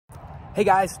Hey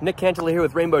guys, Nick Kantola here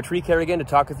with Rainbow Tree Care again to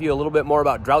talk with you a little bit more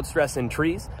about drought stress in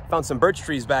trees. Found some birch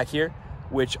trees back here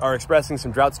which are expressing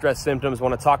some drought stress symptoms.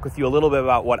 Want to talk with you a little bit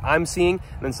about what I'm seeing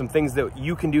and then some things that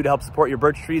you can do to help support your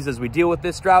birch trees as we deal with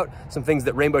this drought, some things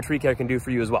that Rainbow Tree Care can do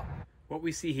for you as well. What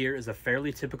we see here is a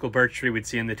fairly typical birch tree we'd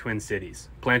see in the Twin Cities.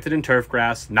 Planted in turf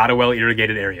grass, not a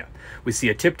well-irrigated area. We see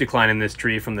a tip decline in this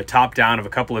tree from the top down of a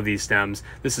couple of these stems.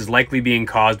 This is likely being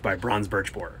caused by bronze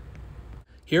birch borer.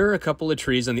 Here are a couple of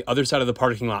trees on the other side of the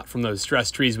parking lot from those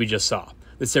stressed trees we just saw.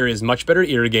 This area is much better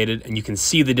irrigated, and you can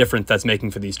see the difference that's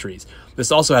making for these trees.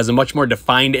 This also has a much more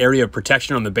defined area of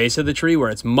protection on the base of the tree where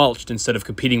it's mulched instead of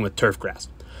competing with turf grass.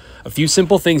 A few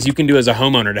simple things you can do as a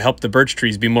homeowner to help the birch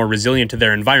trees be more resilient to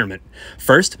their environment.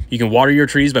 First, you can water your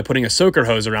trees by putting a soaker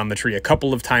hose around the tree a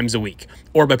couple of times a week,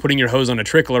 or by putting your hose on a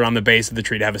trickle around the base of the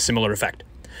tree to have a similar effect.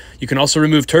 You can also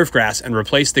remove turf grass and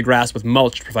replace the grass with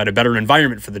mulch to provide a better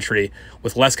environment for the tree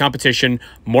with less competition,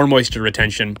 more moisture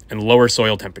retention, and lower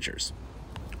soil temperatures.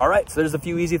 All right, so there's a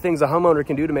few easy things a homeowner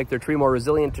can do to make their tree more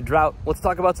resilient to drought. Let's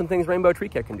talk about some things Rainbow Tree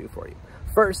Care can do for you.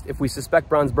 First, if we suspect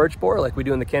bronze birch borer like we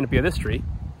do in the canopy of this tree,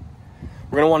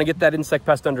 we're going to want to get that insect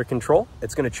pest under control.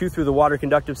 It's going to chew through the water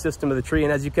conductive system of the tree,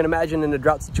 and as you can imagine in a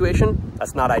drought situation,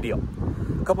 that's not ideal.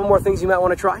 A couple more things you might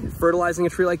want to try. Fertilizing a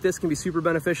tree like this can be super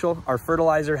beneficial. Our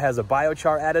fertilizer has a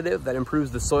biochar additive that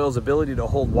improves the soil's ability to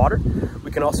hold water.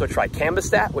 We can also try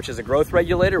Cambistat, which is a growth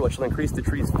regulator, which will increase the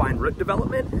tree's fine root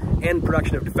development and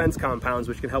production of defense compounds,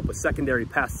 which can help with secondary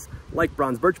pests like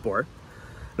bronze birch borer.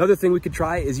 Another thing we could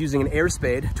try is using an air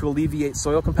spade to alleviate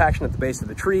soil compaction at the base of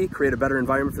the tree, create a better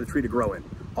environment for the tree to grow in.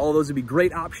 All of those would be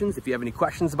great options. If you have any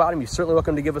questions about them, you're certainly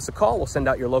welcome to give us a call. We'll send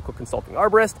out your local consulting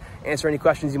arborist, answer any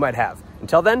questions you might have.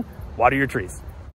 Until then, water your trees.